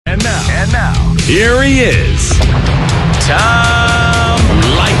now, here he is, Tom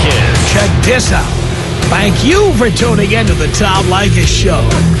Leykis. Check this out. Thank you for tuning in to the Tom Leykis Show.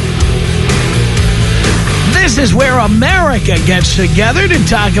 This is where America gets together to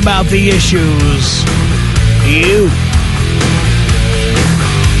talk about the issues you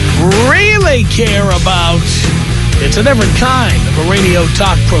really care about. It's a different kind of a radio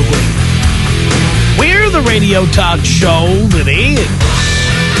talk program. We're the radio talk show that is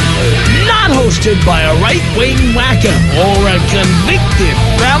not hosted by a right-wing wacko or a convicted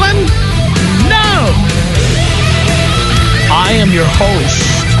felon. No! I am your host.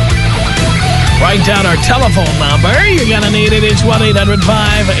 Write down our telephone number. You're going to need it. It's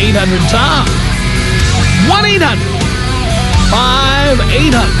 1-800-5800-TOM.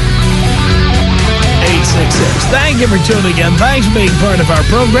 1-800-5800-866. Thank you for tuning in. Thanks for being part of our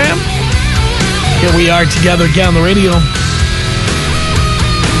program. Here we are together again on the radio.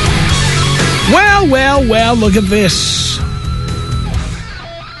 Well, look at this.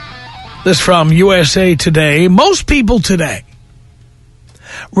 This from USA Today. Most people today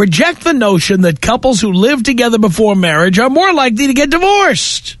reject the notion that couples who live together before marriage are more likely to get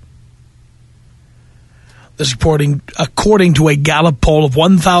divorced. This is according to a Gallup poll of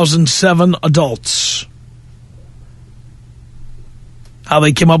 1,007 adults. How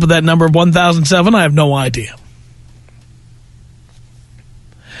they came up with that number of 1,007, I have no idea.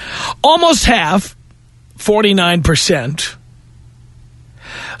 Almost half, 49%,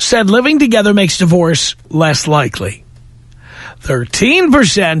 said living together makes divorce less likely.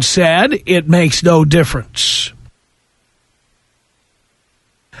 13% said it makes no difference.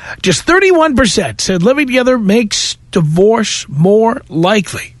 Just 31% said living together makes divorce more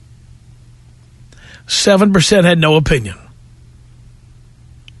likely. 7% had no opinion.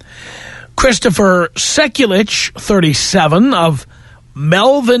 Christopher Sekulich, 37, of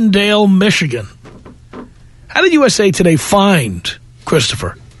Melvindale, Michigan. How did USA Today find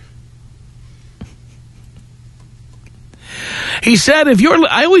Christopher? He said,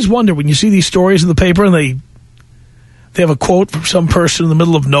 I always wonder when you see these stories in the paper and they have a quote from some person in the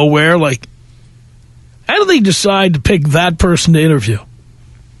middle of nowhere, like, how do they decide to pick that person to interview?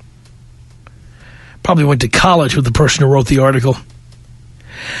 Probably went to college with the person who wrote the article.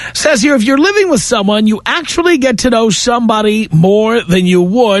 Says here, if you're living with someone, you actually get to know somebody more than you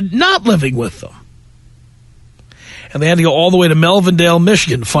would not living with them. And they had to go all the way to Melvindale,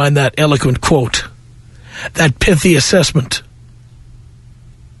 Michigan to find that eloquent quote, that pithy assessment.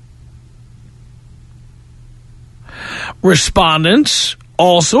 Respondents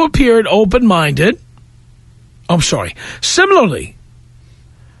also appeared open-minded. Similarly,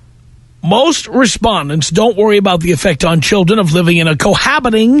 most respondents don't worry about the effect on children of living in a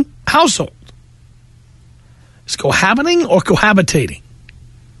cohabiting household. Is cohabiting or cohabitating?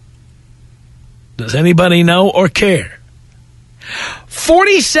 Does anybody know or care?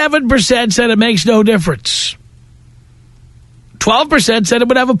 47% said it makes no difference. 12% said it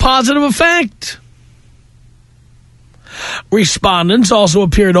would have a positive effect. Respondents also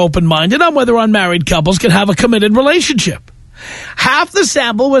appeared open-minded on whether unmarried couples can have a committed relationship. Half the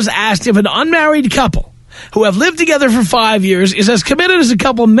sample was asked if an unmarried couple who have lived together for 5 years is as committed as a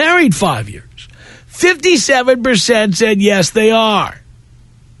couple married 5 years. 57% said yes, they are.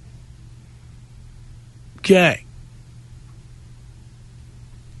 Okay.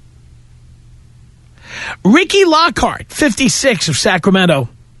 Ricky Lockhart, 56, of Sacramento,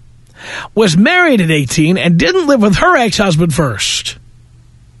 was married at 18 and didn't live with her ex-husband first.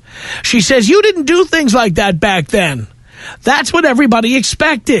 She says, you didn't do things like that back then. That's what everybody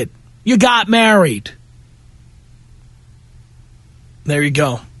expected. You got married. There you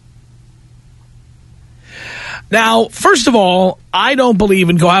go. Now, first of all, I don't believe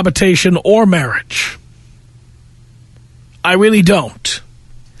in cohabitation or marriage. I really don't.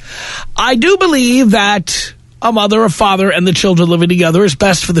 I do believe that a mother, a father, and the children living together is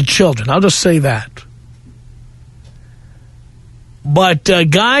best for the children. I'll just say that. But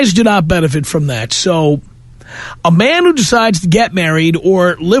guys do not benefit from that. So a man who decides to get married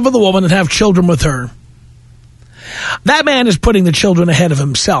or live with a woman and have children with her, that man is putting the children ahead of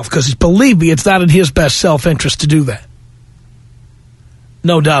himself because, believe me, it's not in his best self-interest to do that.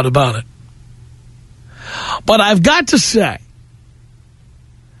 No doubt about it. But I've got to say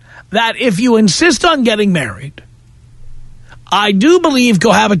that if you insist on getting married, I do believe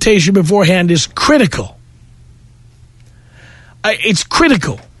cohabitation beforehand is critical. It's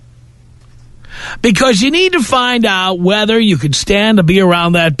critical. Because you need to find out whether you can stand to be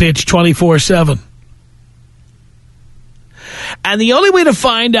around that bitch 24/7. And the only way to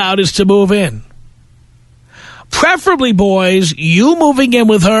find out is to move in. Preferably, boys, you moving in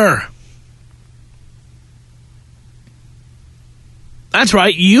with her. That's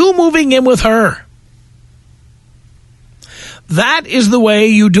right, you moving in with her. That is the way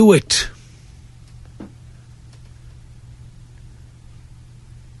you do it.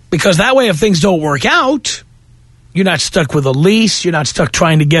 Because that way, if things don't work out, you're not stuck with a lease. You're not stuck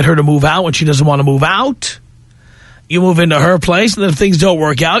trying to get her to move out when she doesn't want to move out. You move into her place, and then if things don't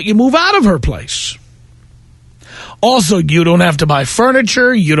work out, you move out of her place. Also, you don't have to buy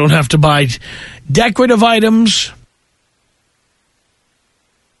furniture. You don't have to buy decorative items.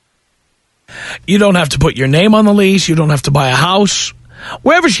 You don't have to put your name on the lease. You don't have to buy a house.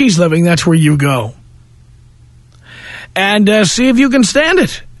 Wherever she's living, that's where you go. And see if you can stand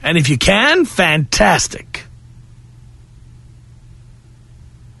it. And if you can, fantastic.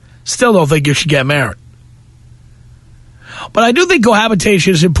 Still don't think you should get married. But I do think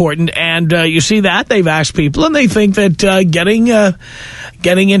cohabitation is important, and you see that. They've asked people, and they think that getting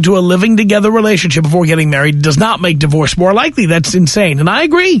into a living together relationship before getting married does not make divorce more likely. That's insane. And I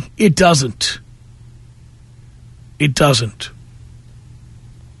agree. It doesn't. It doesn't.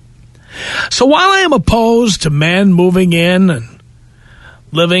 So while I am opposed to men moving in and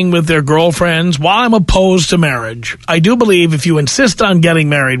living with their girlfriends, while I'm opposed to marriage, I do believe if you insist on getting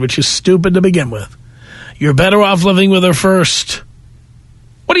married, which is stupid to begin with, you're better off living with her first.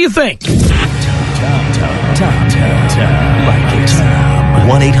 What do you think? Tom.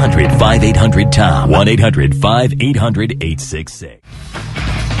 1-800-5800-TOM. 1-800-5800-866.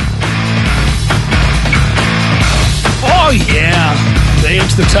 Oh, yeah.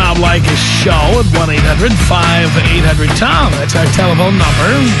 It's the Tom Leykis Show at 1-800-5800-TOM. That's our telephone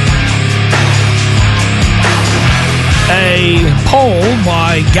number. A poll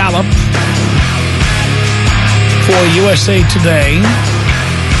by Gallup for USA Today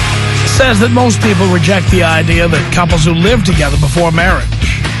says that most people reject the idea that couples who live together before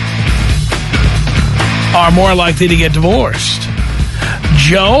marriage are more likely to get divorced.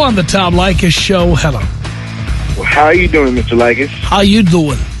 Joe on the Tom Leykis Show. Hello. Well, how are you doing, Mr. Leykis? How you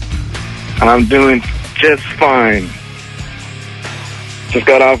doing? I'm doing just fine. Just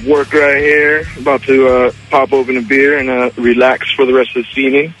got off work right here. About to pop open a beer and relax for the rest of this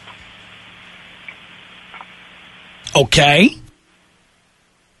evening. Okay.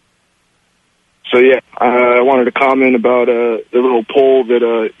 So, yeah, I wanted to comment about the little poll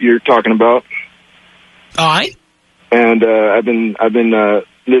that you're talking about. All right. And I've been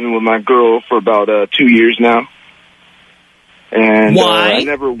living with my girl for about 2 years now. And why?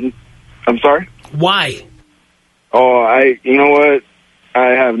 I'm sorry? Why? Oh, you know what?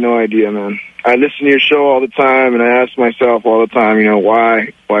 I have no idea, man. I listen to your show all the time, and I ask myself all the time, you know,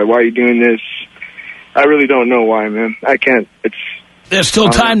 why are you doing this? I really don't know why, man. I can't. There's still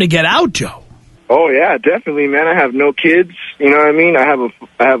time to get out, Joe. Oh yeah, definitely, man. I have no kids. You know what I mean? I have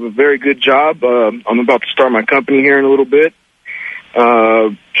a very good job. I'm about to start my company here in a little bit.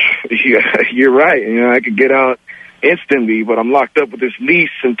 You're right. You know, I could get out instantly, but I'm locked up with this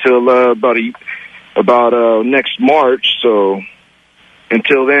lease until about next March. So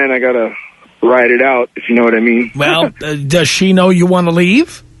until then, I gotta ride it out, if you know what I mean. Well, does she know you want to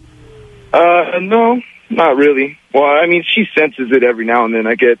leave? No, not really. Well, I mean, she senses it every now and then.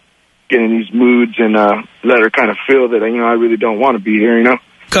 I get in these moods and let her kind of feel that, you know, I really don't want to be here, you know?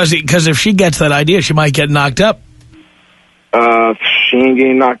 Because if she gets that idea, she might get knocked up. She ain't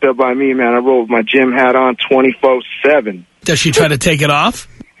getting knocked up by me, man. I roll with my gym hat on 24/7. Does she try to take it off?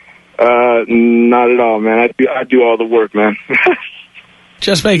 Not at all, man. I do all the work, man.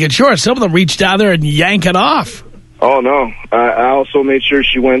 Just making sure. Some of them reach down there and yank it off. Oh, no. I also made sure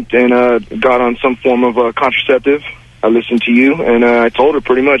she went and got on some form of contraceptive. I listened to you, and I told her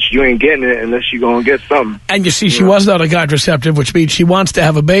pretty much you ain't getting it unless you go and get something. And you see, she was on a contraceptive, which means she wants to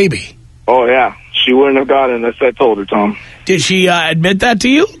have a baby. Oh, yeah. She wouldn't have got it unless I told her, Tom. Did she admit that to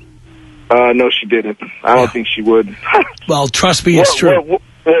you? No, she didn't. I don't think she would. Well, trust me, it's true.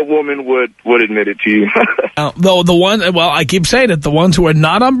 What woman would admit it to you? Though I keep saying it, the ones who are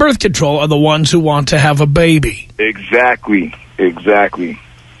not on birth control are the ones who want to have a baby. Exactly.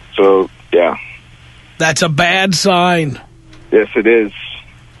 So, yeah. That's a bad sign. Yes, it is.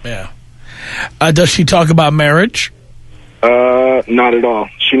 Yeah. Does she talk about marriage? Not at all.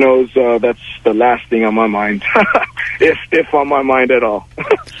 She knows that's the last thing on my mind, if on my mind at all.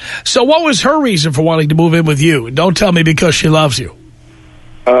 So what was her reason for wanting to move in with you? Don't tell me because she loves you.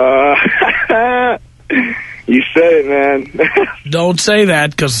 You said it, man. Don't say that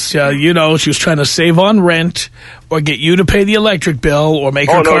because, you know, she was trying to save on rent or get you to pay the electric bill or make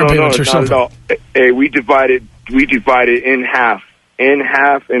her car payments or something. Not at all. Hey, we divided in half, and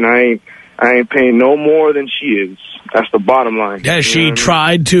I I ain't paying no more than she is. That's the bottom line. Has she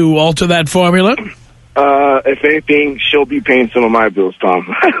tried to alter that formula? If anything, she'll be paying some of my bills,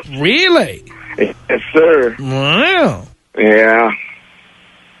 Tom. Really? Yes, sir. Wow. Yeah.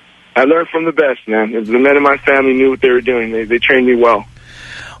 I learned from the best, man. The men in my family knew what they were doing. They trained me well.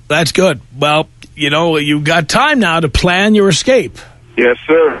 That's good. Well, you know, you've got time now to plan your escape. Yes,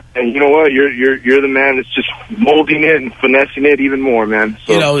 sir. And you know what? You're the man that's just molding it and finessing it even more, man.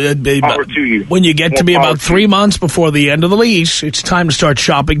 So, you know, power to you. When you get to be about 3 months before the end of the lease, it's time to start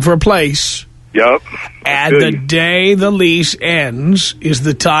shopping for a place. Yep. And the day the lease ends is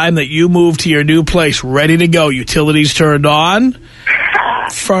the time that you move to your new place, ready to go. Utilities turned on,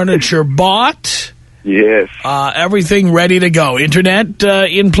 furniture bought. Yes. Everything ready to go. Internet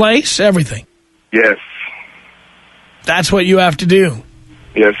in place, everything. Yes. That's what you have to do.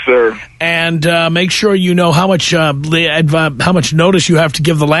 Yes, sir. And make sure you know how much notice you have to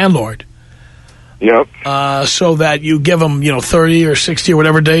give the landlord. Yep. So that you give him, 30 or 60 or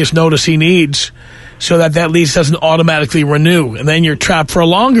whatever days notice he needs, so that lease doesn't automatically renew, and then you're trapped for a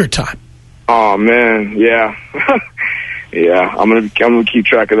longer time. Oh man, yeah, yeah. I'm gonna keep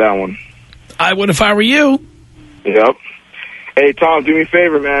track of that one. I would if I were you. Yep. Hey Tom, do me a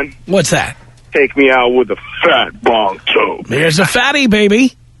favor, man. What's that? Take me out with a fat bong toe. Here's a fatty,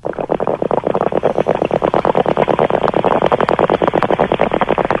 baby.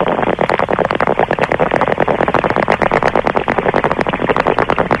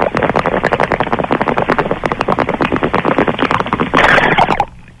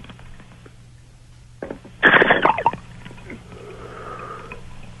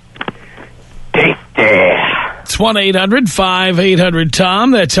 It's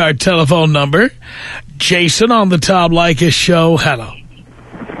 1-800-5800-TOM. That's our telephone number. Jason on the Tom Leykis show. Hello.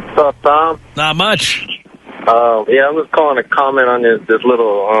 What's up, Tom? Not much. Yeah, I'm just calling to comment on this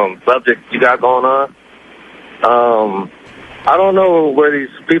little subject you got going on. I don't know where these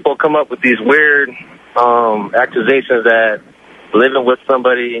people come up with these weird accusations that living with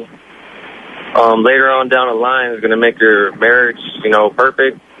somebody later on down the line is going to make your marriage,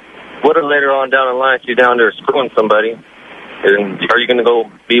 perfect. What if later on down the line you're down there screwing somebody? And are you going to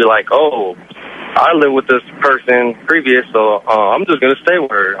go be like, oh, I lived with this person previous, so I'm just going to stay with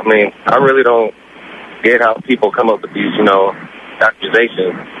her? I mean, I really don't get how people come up with these,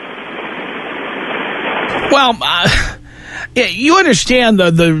 accusations. Well, you understand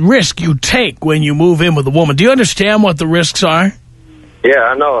the risk you take when you move in with a woman. Do you understand what the risks are? Yeah,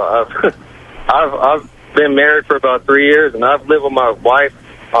 I know. I've been married for about 3 years, and I've lived with my wife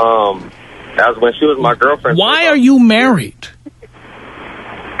as when she was my girlfriend. Why are you married?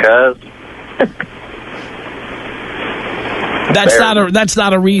 Because that's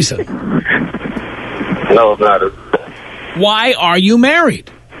not a reason. No, it's not. Why are you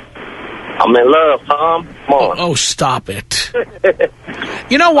married? I'm in love, Tom. Come on. Oh, stop it.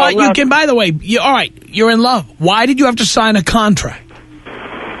 You know what? You can. By the way, all right. You're in love. Why did you have to sign a contract?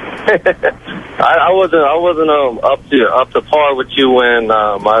 I wasn't up to par with you when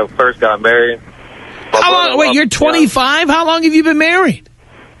I first got married. How long? Wait, you're 25. How long have you been married?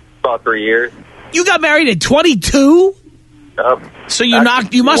 About 3 years. You got married at 22. So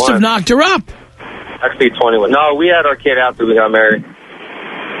you must have knocked her up. Actually, 21. No, we had our kid after we got married.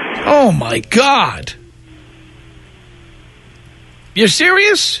 Oh my God! You're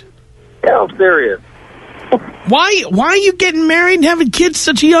serious? Yeah, I'm serious. Why are you getting married and having kids at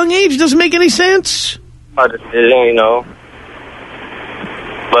such a young age? It doesn't make any sense. I just didn't,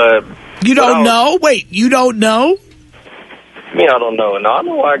 But you don't know? Wait, you don't know? Me, I don't know. No, I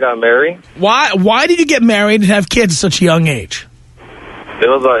know why I got married. Why did you get married and have kids at such a young age? It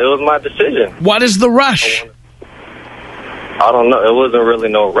was my decision. What is the rush? I don't know. It wasn't really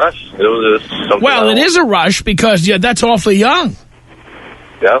no rush. It was just something. Well, it is a rush because that's awfully young.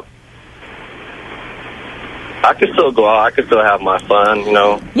 Yep. I can still go out. I can still have my fun,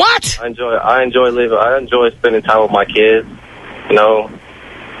 What? I enjoy living. I enjoy spending time with my kids,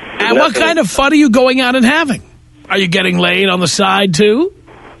 And what kind of fun are you going out and having? Are you getting laid on the side, too?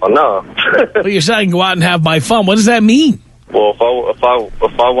 Well, no. Well, you're saying go out and have my fun. What does that mean? Well, if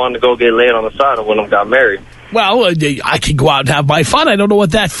I wanted to go get laid on the side, I wouldn't have got married. Well, I could go out and have my fun. I don't know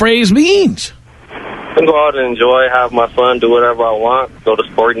what that phrase means. I can go out and enjoy, have my fun, do whatever I want, go to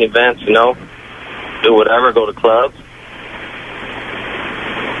sporting events, do whatever, go to clubs.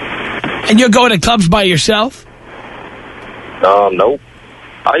 And you're going to clubs by yourself? Nope.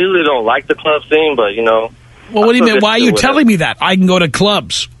 I usually don't like the club scene, but, Well, what do you mean? Why are you telling me that? I can go to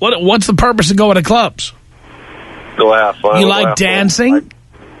clubs. What's the purpose of going to clubs? Go have fun. You like dancing?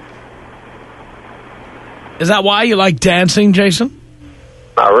 Is that why you like dancing, Jason?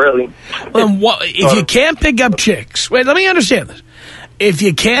 Not really. Then what, if you can't pick up chicks, wait, let me understand this. If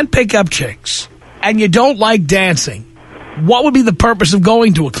you can't pick up chicks and you don't like dancing, what would be the purpose of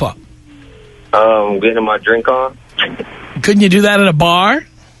going to a club? Getting my drink on. Couldn't you do that at a bar?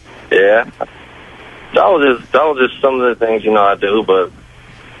 Yeah. That was just some of the things, I do, but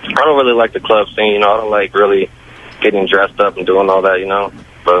I don't really like the club scene, I don't like really getting dressed up and doing all that,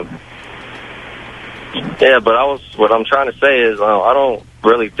 but yeah, but what I'm trying to say is, I don't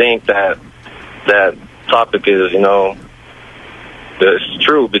really think that topic is, it's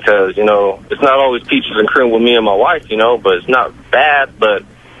true, because, it's not always peaches and cream with me and my wife, but it's not bad, but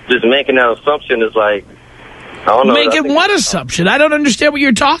just making that assumption is like, I don't know. Making what assumption? I don't understand what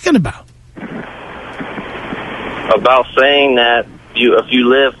you're talking about. About saying that if you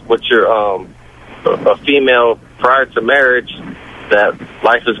live with your a female prior to marriage, that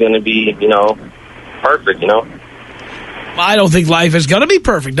life is going to be, perfect, I don't think life is going to be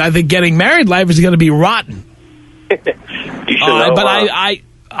perfect. I think getting married, life is going to be rotten. You should know. But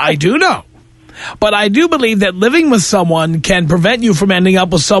I do know. But I do believe that living with someone can prevent you from ending up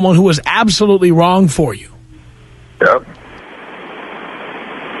with someone who is absolutely wrong for you. Yep.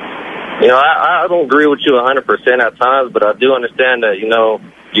 I don't agree with you 100% at times, but I do understand that, you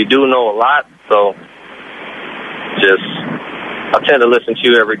do know a lot, so I tend to listen to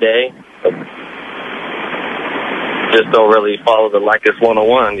you every day. Just don't really follow the Leykis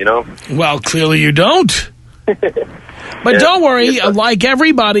 101, Well, clearly you don't. But don't worry, like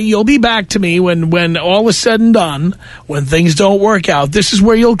everybody, you'll be back to me when all is said and done, when things don't work out. This is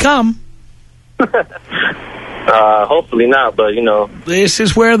where you'll come. Hopefully not, but, This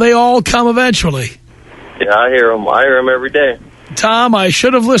is where they all come eventually. Yeah, I hear them. I hear them every day. Tom, I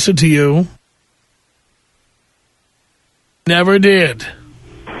should have listened to you. Never did.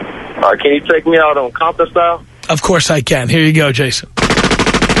 Can you take me out on Compton style? Of course I can. Here you go, Jason.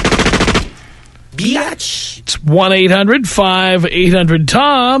 Biatch. It's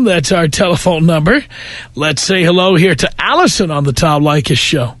 1-800-5800-TOM. That's our telephone number. Let's say hello here to Allison on the Tom Leykis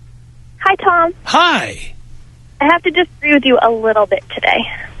Show. Hi, Tom. Hi. I have to disagree with you a little bit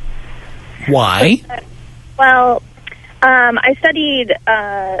today. Why? Well, I studied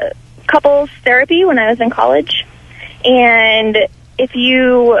couples therapy when I was in college, and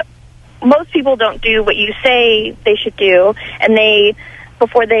most people don't do what you say they should do, and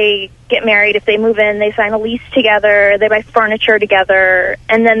before they get married, if they move in, they sign a lease together, they buy furniture together,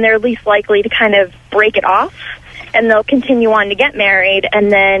 and then they're least likely to kind of break it off, and they'll continue on to get married,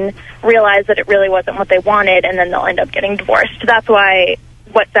 and then realize that it really wasn't what they wanted, and then they'll end up getting divorced. That's why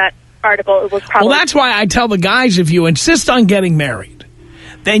that article was probably... Well, that's why I tell the guys, if you insist on getting married,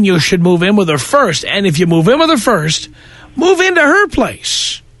 then you should move in with her first. And if you move in with her first, move into her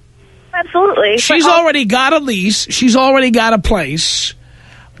place. Absolutely. She's already got a lease. She's already got a place.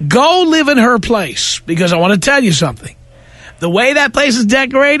 Go live in her place. Because I want to tell you something. The way that place is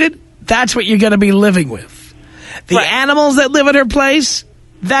decorated, that's what you're going to be living with. The animals that live at her place,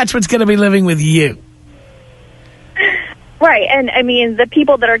 that's what's going to be living with you. Right, and I mean, the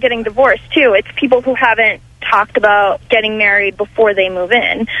people that are getting divorced, too, it's people who haven't talked about getting married before they move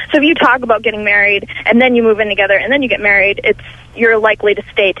in. So if you talk about getting married, and then you move in together, and then you get married, you're likely to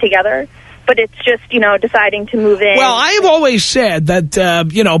stay together. But it's just, deciding to move in. Well, I have always said that, I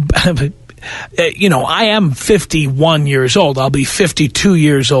am 51 years old. I'll be 52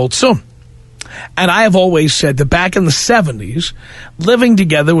 years old soon. And I have always said that back in the 70s, living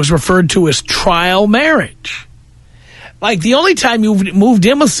together was referred to as trial marriage. Like, the only time you moved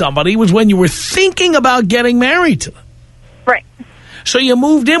in with somebody was when you were thinking about getting married to them. Right. So you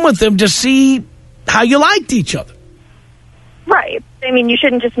moved in with them to see how you liked each other. Right. I mean, you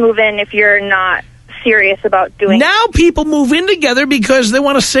shouldn't just move in if you're not serious about doing... Now people move in together because they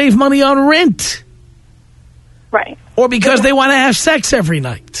want to save money on rent. Right. Or because they want to have sex every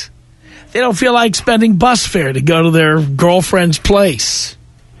night. They don't feel like spending bus fare to go to their girlfriend's place.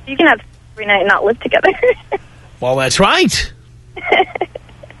 You can have every night and not live together. Well, that's right.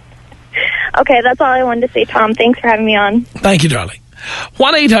 Okay, that's all I wanted to say, Tom. Thanks for having me on. Thank you, darling.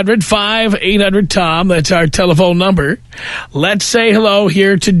 1-800-5800-TOM. That's our telephone number. Let's say hello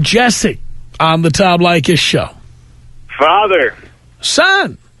here to Jesse on the Tom Leykis Show. Father.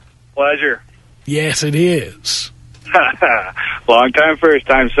 Son. Pleasure. Yes, it is. Long time, first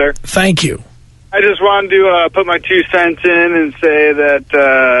time, sir. Thank you. I just wanted to put my 2 cents in and say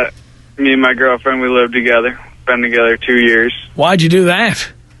that me and my girlfriend, we live together. Been together 2 years. Why'd you do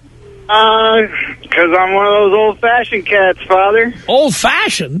that? Because I'm one of those old-fashioned cats, Father.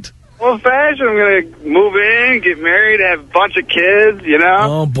 Old-fashioned? Old-fashioned. I'm going to move in, get married, have a bunch of kids,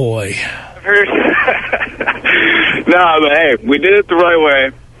 Oh, boy. I've heard No, but hey, we did it the right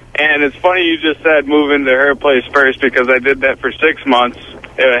way. And it's funny you just said move into her place first, because I did that for 6 months.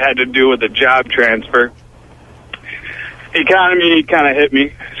 It had to do with a job transfer. Economy kind of hit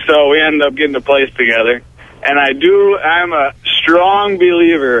me, so we ended up getting a place together. And I'm a strong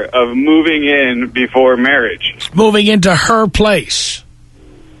believer of moving in before marriage. Moving into her place.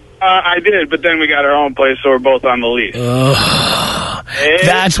 I did, but then we got our own place, so we're both on the lease.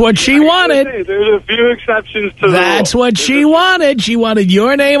 That's what she wanted. Say, there's a few exceptions to That's the rule. what she wanted. She wanted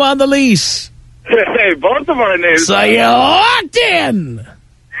your name on the lease. Hey, both of our names. So you walked in.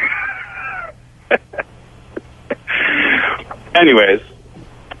 Anyways,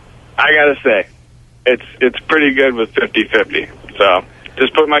 I gotta say, it's pretty good with 50-50. So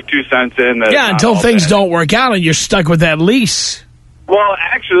just put my 2 cents in. Yeah, until things don't work out and you're stuck with that lease. Well,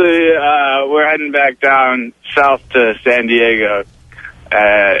 actually, we're heading back down south to San Diego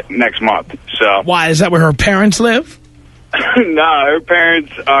next month. So Why? Is that where her parents live? no, her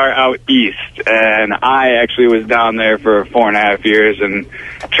parents are out east, and I actually was down there for 4.5 years and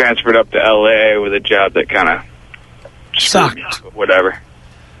transferred up to L.A. with a job that kind of Sucked. Whatever.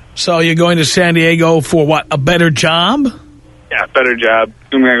 So you're going to San Diego for what? A better job? Yeah, better job.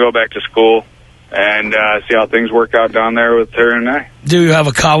 I'm going to go back to school and see how things work out down there with her and I. Do you have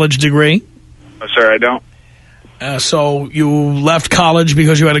a college degree? No, sir, I don't. So you left college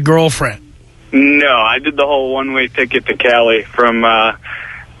because you had a girlfriend? No, I did the whole one-way ticket to Cali from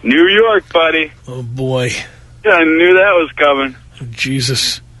New York, buddy. Oh, boy. Yeah, I knew that was coming.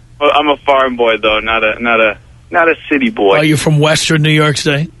 Jesus. Well, I'm a farm boy, though, not a city boy. Are you from Western New York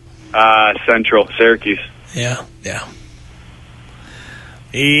State? Central, Syracuse. Yeah.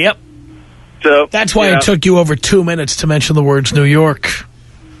 Yep. So That's why it took you over 2 minutes to mention the words New York.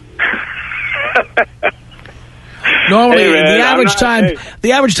 Normally, Hey, man,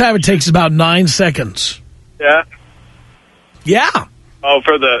 the average time it takes is about 9 seconds. Yeah. Yeah. Oh,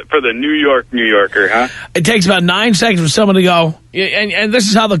 for the New Yorker, huh? It takes about 9 seconds for someone to go, and this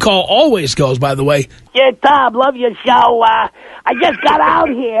is how the call always goes, by the way. Yeah, Tom, love your show. I just got out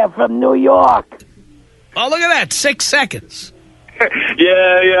here from New York. Oh, look at that, 6 seconds.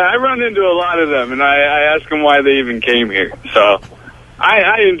 Yeah, I run into a lot of them, and I ask them why they even came here. So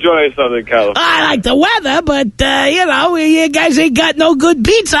I enjoy Southern California. I like the weather, but, you guys ain't got no good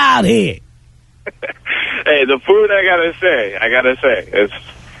pizza out here. Hey, the food, I gotta say, it's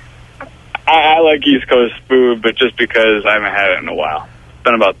I like East Coast food, but just because I haven't had it in a while. It's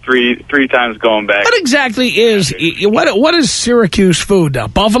been about three times going back. What exactly is, what is Syracuse food now?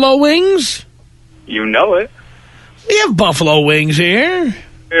 Buffalo wings? You know it. We have buffalo wings here.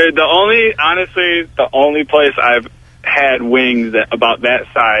 The only place I've had wings about that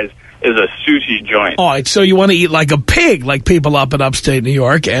size is a sushi joint. All right, so you want to eat like a pig, like people up in upstate New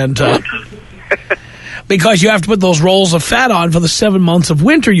York, and because you have to put those rolls of fat on for the 7 months of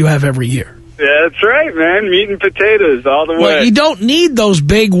winter you have every year. Yeah, that's right, man. Meat and potatoes all the way. Well, you don't need those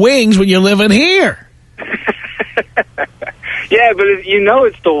big wings when you're living here. Yeah, but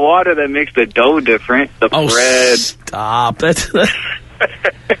it's the water that makes the dough different. The bread. Stop it.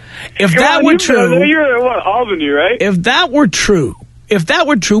 If that were true, you're at Albany, right? If that were true,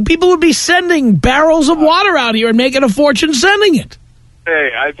 people would be sending barrels of water out here and making a fortune sending it.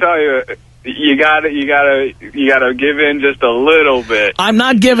 Hey, I tell you, you gotta give in just a little bit. I'm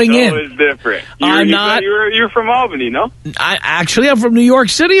not giving in. It's different. I'm not. You're from Albany, no? I'm from New York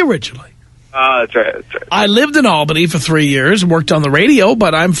City originally. That's right. I lived in Albany for 3 years and worked on the radio,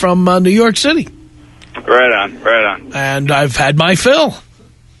 but I'm from New York City. Right on. And I've had my fill.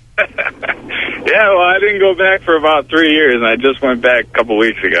 Yeah, well, I didn't go back for about 3 years, and I just went back a couple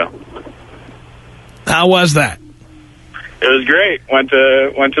weeks ago. How was that? It was great. Went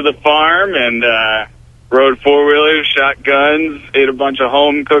to the farm and rode four-wheelers, shot guns, ate a bunch of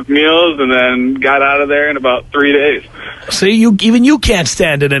home-cooked meals, and then got out of there in about 3 days. See, even you can't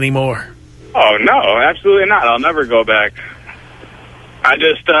stand it anymore. Oh, no, absolutely not. I'll never go back. I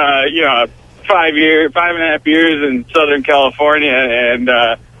just, 5.5 years in Southern California, and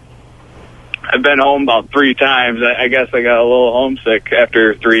I've been home about 3 times. I guess I got a little homesick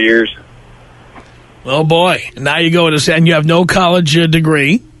after 3 years. Oh, boy. Now you go to, and you have no college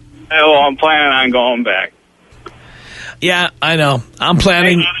degree. Well, I'm planning on going back. Yeah, I know. I'm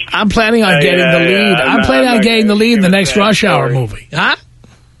planning on getting the lead. I'm planning on getting the lead in the next Rush Hour movie. Huh?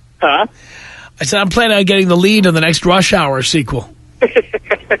 I said I'm planning on getting the lead in the next Rush Hour sequel.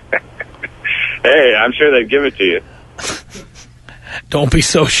 Hey, I'm sure they'd give it to you. Don't be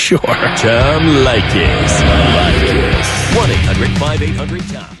so sure. Tom Leykis.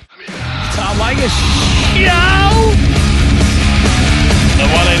 1-800-5800-TOM. Tom Leykis. Yo! The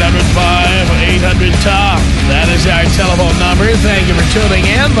 1-800-5800-TOM. That is our telephone number. Thank you for tuning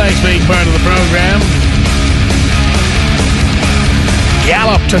in. Thanks for being part of the program.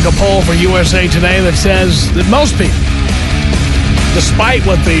 Gallup took a poll for USA Today that says that most people, despite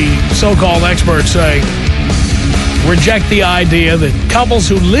what the so-called experts say, reject the idea that couples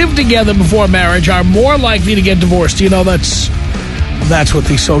who live together before marriage are more likely to get divorced. You know, that's what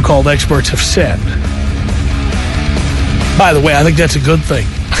the so-called experts have said. By the way, I think that's a good thing.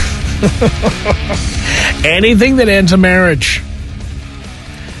 Anything that ends a marriage.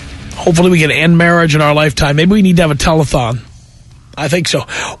 Hopefully we can end marriage in our lifetime. Maybe we need to have a telethon. I think so.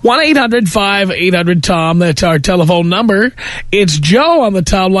 1-800-5800-TOM. That's our telephone number. It's Joe on the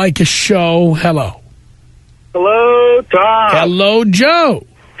Tom Leykis show. Hello. Hello, Tom. Hello, Joe.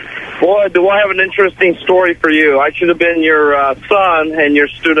 Boy, do I have an interesting story for you. I should have been your son and your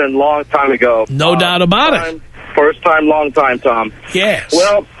student a long time ago. No doubt about it. First time, long time, Tom. Yes.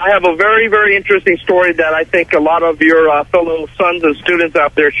 Well, I have a very, very interesting story that I think a lot of your fellow sons and students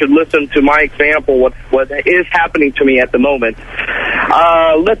out there should listen to my example, what is happening to me at the moment.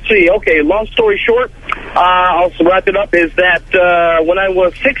 Let's see. Okay, long story short, I'll wrap it up, is that when I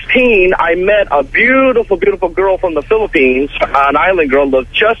was 16, I met a beautiful, beautiful girl from the Philippines, an island girl,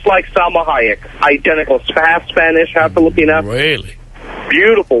 looked just like Salma Hayek. Identical, half Spanish, half Filipina. Really?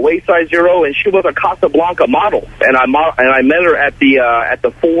 Beautiful, waist size 0, and she was a Casablanca model. And I met her at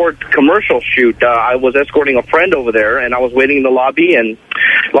the Ford commercial shoot. I was escorting a friend over there, and I was waiting in the lobby. And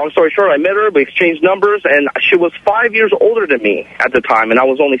long story short, I met her. We exchanged numbers, and she was 5 years older than me at the time, and I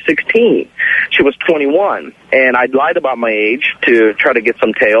was only 16. She was 21, and I lied about my age to try to get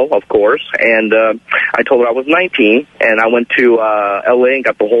some tail, of course. And I told her I was 19, and I went to L.A. and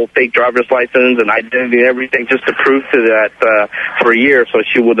got the whole fake driver's license and identity and everything just to prove to that for a year, so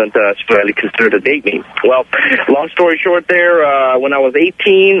she wouldn't really consider to date me. Well, long story short there, when I was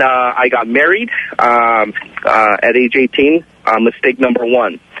 18, I got married at age 18. Mistake number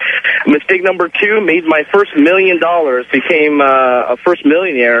 1. Mistake number 2, made my first $1 million, became a first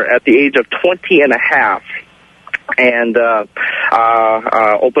millionaire at the age of 20 and a half. And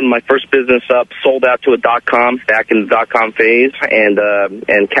opened my first business up, sold out to a .com, back in the .com phase, and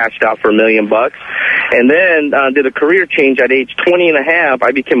cashed out for $1 million. And then did a career change at age 20 and a half.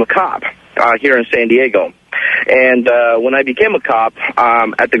 I became a cop here in San Diego. And when I became a cop,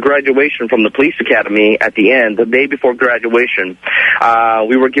 at the graduation from the police academy at the end, the day before graduation,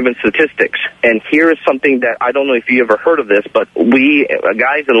 we were given statistics. And here is something that I don't know if you ever heard of this, but we,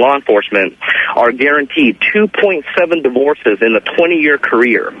 guys in law enforcement, are guaranteed 2.7 divorces in a 20-year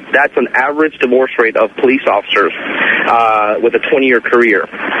career. That's an average divorce rate of police officers with a 20-year career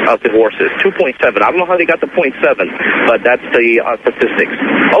of divorces. 2.7. I don't know how they got the 0.7, but that's the statistics.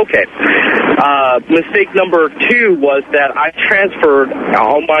 Okay. Mistake number 2 was that I transferred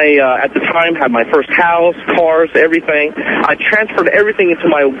all my, at the time, had my first house, cars, everything. I transferred everything into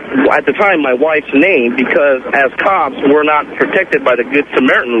at the time, my wife's name, because as cops, we're not protected by the Good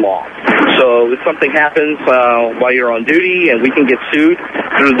Samaritan law. So if something happens while you're on duty, and we can get sued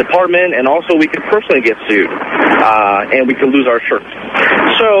through the department, and also we could personally get sued, and we could lose our shirts.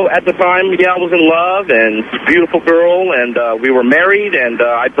 So at the time, I was in love, and beautiful girl, and we were married, and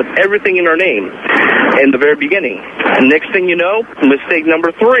I put everything in her name in the very beginning. And next thing you know, mistake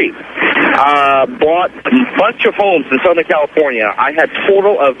number 3. Bought a bunch of homes in Southern California. I had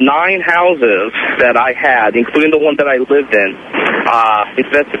total of 9 houses that I had, including the one that I lived in.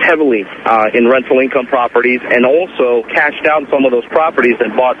 Invested heavily in rental income properties, and also cashed out some of those properties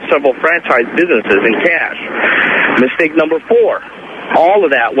and bought several franchise businesses in cash. Mistake number 4. All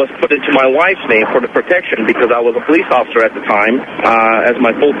of that was put into my wife's name for the protection, because I was a police officer at the time as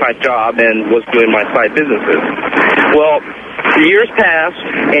my full-time job and was doing my side businesses. Well, years passed,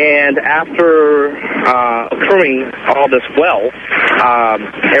 and after accruing all this wealth,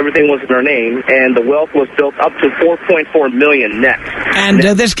 everything was in her name, and the wealth was built up to $4.4 million net. And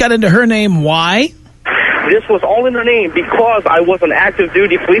this got into her name. Why? This was all in her name because I was an active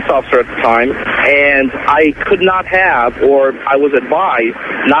duty police officer at the time, and I could not have, or I was advised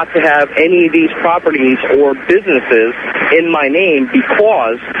not to have any of these properties or businesses in my name,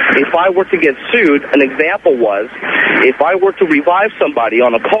 because if I were to get sued, an example was, if I were to revive somebody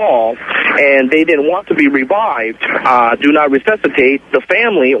on a call and they didn't want to be revived, do not resuscitate, the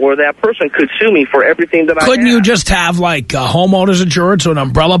family or that person could sue me for everything that I had. Couldn't you just have, like, a homeowner's insurance or an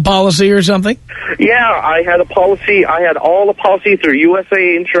umbrella policy or something? Yeah, I had a policy. I had all the policy through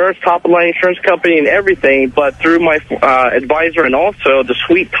USA Insurance, top-of-line insurance company and everything, but through my advisor and also the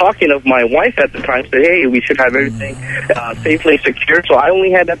sweet talking of my wife at the time said, hey, we should have everything safely secured. So I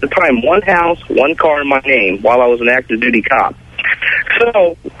only had at the time 1 house, 1 car in my name while I was an active duty cop.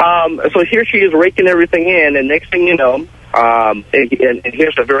 So here she is raking everything in, and next thing you know, and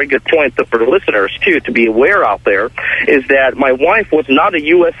here's a very good point for the listeners, too, to be aware out there, is that my wife was not a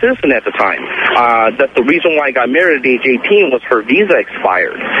U.S. citizen at the time. That's the reason why I got married at age 18 was her visa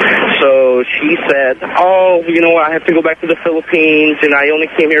expired. So she said, oh, you know, I have to go back to the Philippines, and I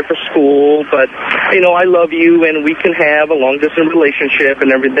only came here for school, but, you know, I love you, and we can have a long-distance relationship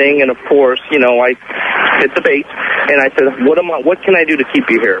and everything. And, of course, you know, I hit the bait, and I said, what can I do to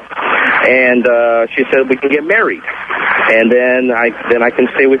keep you here? And she said, we can get married. And then I can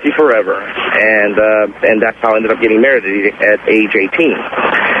stay with you forever, and that's how I ended up getting married at age 18.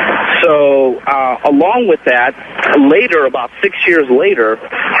 So along with that, later, about 6 years later,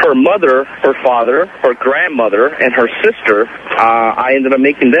 her mother, her father, her grandmother, and her sister, I ended up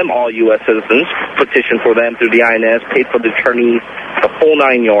making them all U.S. citizens, petitioned for them through the INS, paid for the attorneys, the full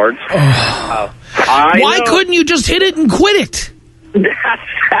 9 yards. Why couldn't you just hit it and quit it?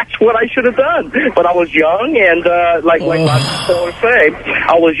 That's what I should have done. But I was young, and like my always say,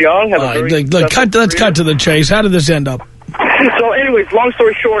 I was young. Let's cut to the chase. How did this end up? So anyways, long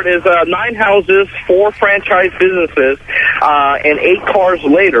story short is 9 houses, 4 franchise businesses, and 8 cars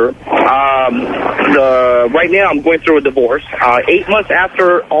later. Right now I'm going through a divorce. 8 months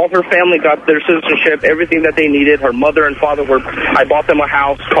after all her family got their citizenship, everything that they needed, her mother and father I bought them a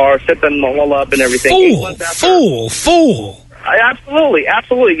house, car, set them all up and everything. Fool. Absolutely.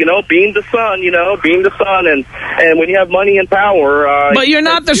 You know, being the son, and when you have money and power. But you're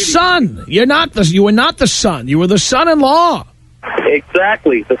not the son. You were not the son. You were the son-in-law.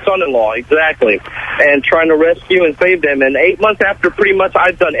 Exactly, the son-in-law, exactly. And trying to rescue and save them. And 8 months after pretty much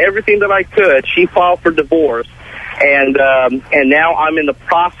I'd done everything that I could, she filed for divorce. And now I'm in the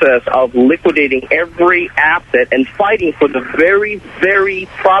process of liquidating every asset and fighting for the very, very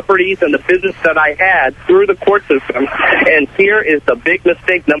properties and the business that I had through the court system. And here is the big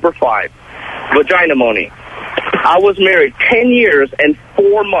mistake number 5, vagina-money. I was married 10 years and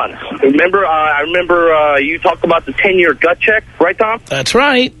 4 months. I remember you talked about the 10-year gut check, right, Tom? That's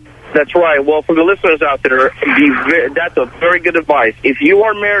right. That's right. Well, for the listeners out there, that's a very good advice. If you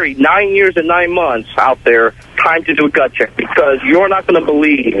are married 9 years and 9 months out there, time to do a gut check, because you're not going to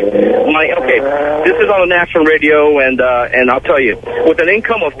believe. This is on a national radio, and I'll tell you, with an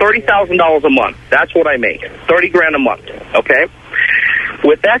income of $30,000 a month, that's what I make, $30,000 a month. Okay.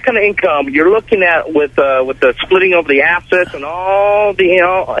 With that kind of income, you're looking at with the splitting of the assets and all the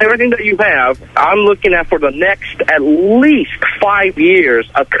everything that you have. I'm looking at for the next at least 5 years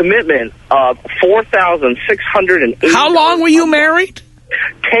a commitment of $4,680. How long were you married?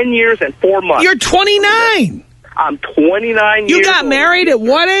 10 years and 4 months. You're 29. I'm 29 years. You got married at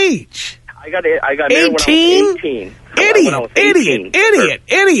what age? I got married 18? when I was 18. Idiot.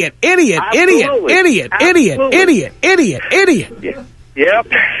 Yep.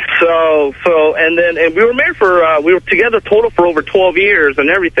 And we were married we were together total for over 12 years and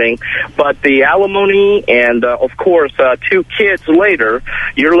everything. But the alimony and, of course, 2 kids later,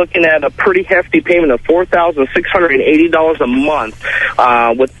 you're looking at a pretty hefty payment of $4,680 a month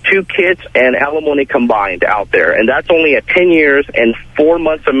with 2 kids and alimony combined out there. And that's only at 10 years and 4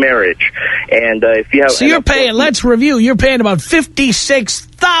 months of marriage. And if you have... So you're paying, let's review, you're paying about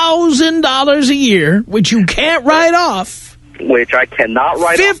 $56,000 a year, which you can't write off. Which I cannot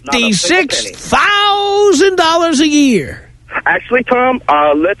write off. $56,000 a year. Actually, Tom,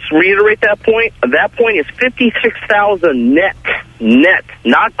 let's reiterate that point. That point is $56,000 net,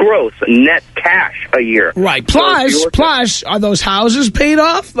 not gross, net cash a year. Right. Plus, are those houses paid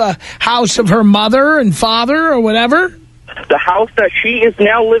off? The house of her mother and father or whatever? The house that she is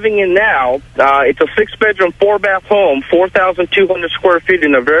now living in now, it's a 6-bedroom, 4-bath home, 4,200 square feet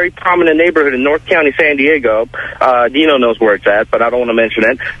in a very prominent neighborhood in North County, San Diego. Dino knows where it's at, but I don't want to mention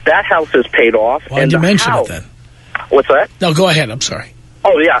it. That house is paid off. Why did you mention it then? What's that? No, go ahead. I'm sorry.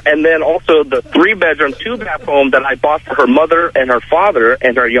 Oh, yeah. And then also the 3-bedroom, 2-bath home that I bought for her mother and her father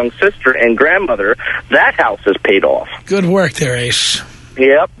and her young sister and grandmother, that house is paid off. Good work there, Ace.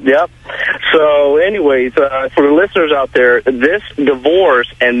 Yep. So anyways, for the listeners out there, this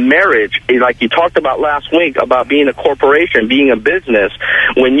divorce and marriage, like you talked about last week, about being a corporation, being a business,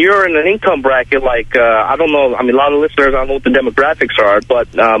 when you're in an income bracket like, I don't know, I mean, a lot of listeners, I don't know what the demographics are,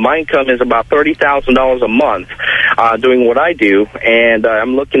 but my income is about $30,000 a month doing what I do, and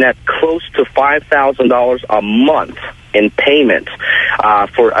I'm looking at close to $5,000 a month in payment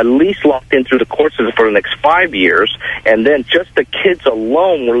for at least locked in through the court system for the next 5 years. And then just the kids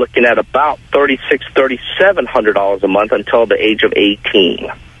alone, we're looking at about $3,700 a month until the age of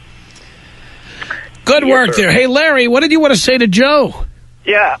 18. Good work there. Hey, Larry, what did you want to say to Joe?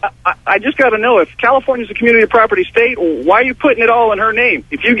 Yeah, I just got to know, if California's a community property state, why are you putting it all in her name?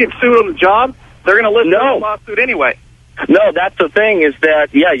 If you get sued on the job, they're going to list a lawsuit anyway. No, that's the thing is that,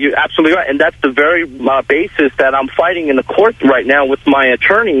 yeah, you're absolutely right. And that's the very basis that I'm fighting in the court right now with my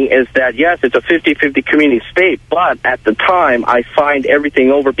attorney is that, yes, it's a 50-50 community state. But at the time, I signed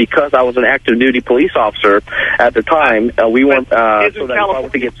everything over because I was an active duty police officer at the time. We weren't... Isn't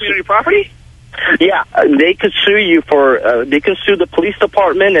California community property? Yeah, they could sue you for, they could sue the police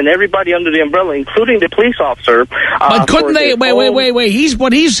department and everybody under the umbrella, including the police officer. But couldn't they, wait.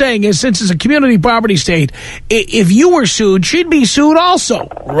 What he's saying is, since it's a community property state, if you were sued, she'd be sued also,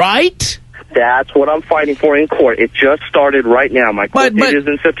 right? That's what I'm fighting for in court. It just started right now. My court date is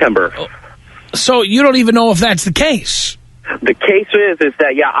in September. So you don't even know if that's the case? The case is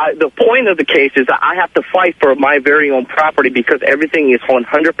that, the point of the case is that I have to fight for my very own property because everything is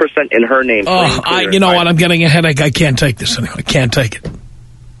 100% in her name. You know what? I'm getting a headache. I can't take this anymore. I can't take it.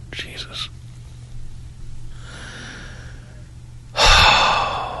 Jesus.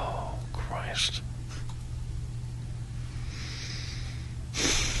 Oh, Christ.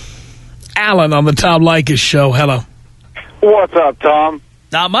 Alan on the Tom Leykis show. Hello. What's up, Tom?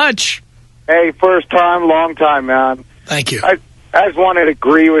 Not much. Hey, first time, long time, man. Thank you. I just wanted to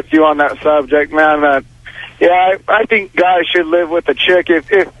agree with you on that subject, man. I think guys should live with a chick. If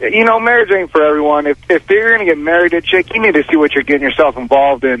you know, marriage ain't for everyone. If you're going to get married to a chick, you need to see what you're getting yourself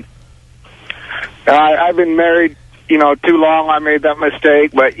involved in. I've been married, too long. I made that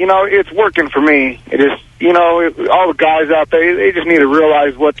mistake. But, it's working for me. It is, all the guys out there, they just need to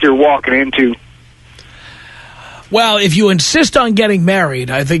realize what you're walking into. Well, if you insist on getting married,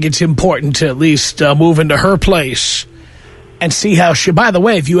 I think it's important to at least move into her place and see how she... By the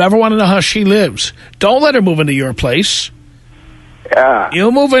way, if you ever want to know how she lives, don't let her move into your place. Yeah.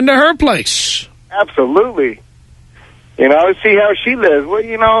 You move into her place. Absolutely. See how she lives. Well,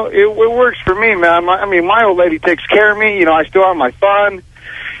 it works for me, man. My old lady takes care of me. I still have my fun.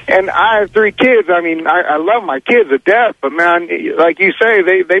 And I have 3 kids. I love my kids to death. But, man, like you say,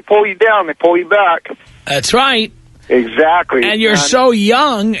 they pull you down. They pull you back. That's right. Exactly. And you're so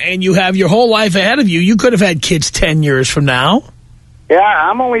young, and you have your whole life ahead of you. You could have had kids 10 years from now. Yeah,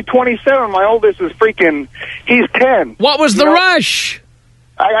 I'm only 27. My oldest is he's 10. What was the rush?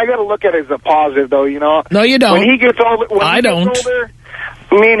 I got to look at it as a positive, though, No, you don't. When he gets older, I don't.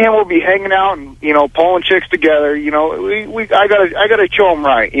 Me and him will be hanging out and, pulling chicks together. I gotta show him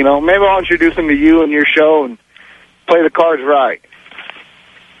right. Maybe I'll introduce him to you and your show and play the cards right.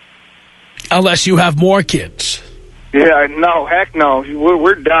 Unless you have more kids. Yeah, no, heck no.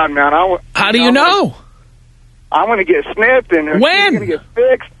 We're done, man. How do you know? I'm going to get snipped and when? She's going to get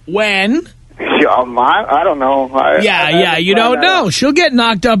fixed. When? I don't know. You don't know. She'll get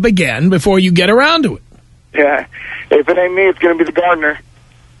knocked up again before you get around to it. Yeah. If it ain't me, it's going to be the gardener.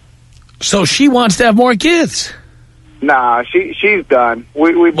 So she wants to have more kids? Nah, she's done.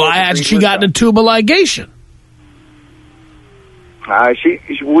 Why hasn't she gotten a tubal ligation?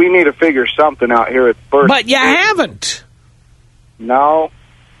 We need to figure something out here at first. But you haven't. No.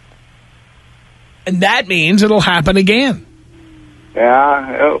 And that means it'll happen again.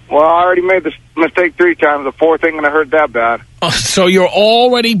 Yeah. Well, I already made this mistake 3 times. The 4th ain't going to hurt that bad. So you're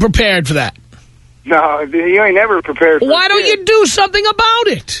already prepared for that? No, you ain't never prepared for Why don't you do something about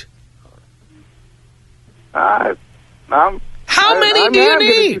it? How many do you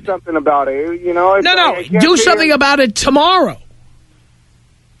need? Do something about it. No. Do something about it tomorrow.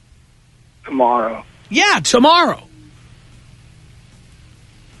 Tomorrow. Yeah, tomorrow.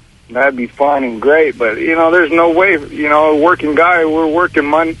 That'd be fine and great, but there's no way. A working guy, we're working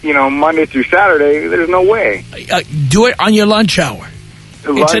Monday through Saturday. There's no way. Do it on your lunch hour.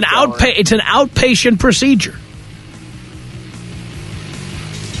 It's an outpatient procedure.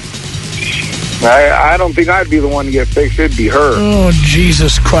 I don't think I'd be the one to get fixed. It'd be her. Oh,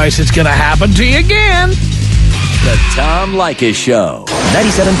 Jesus Christ, it's going to happen to you again. The Tom Leykis Show.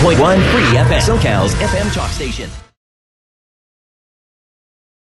 97.1 Free FM. SoCal's FM talk station.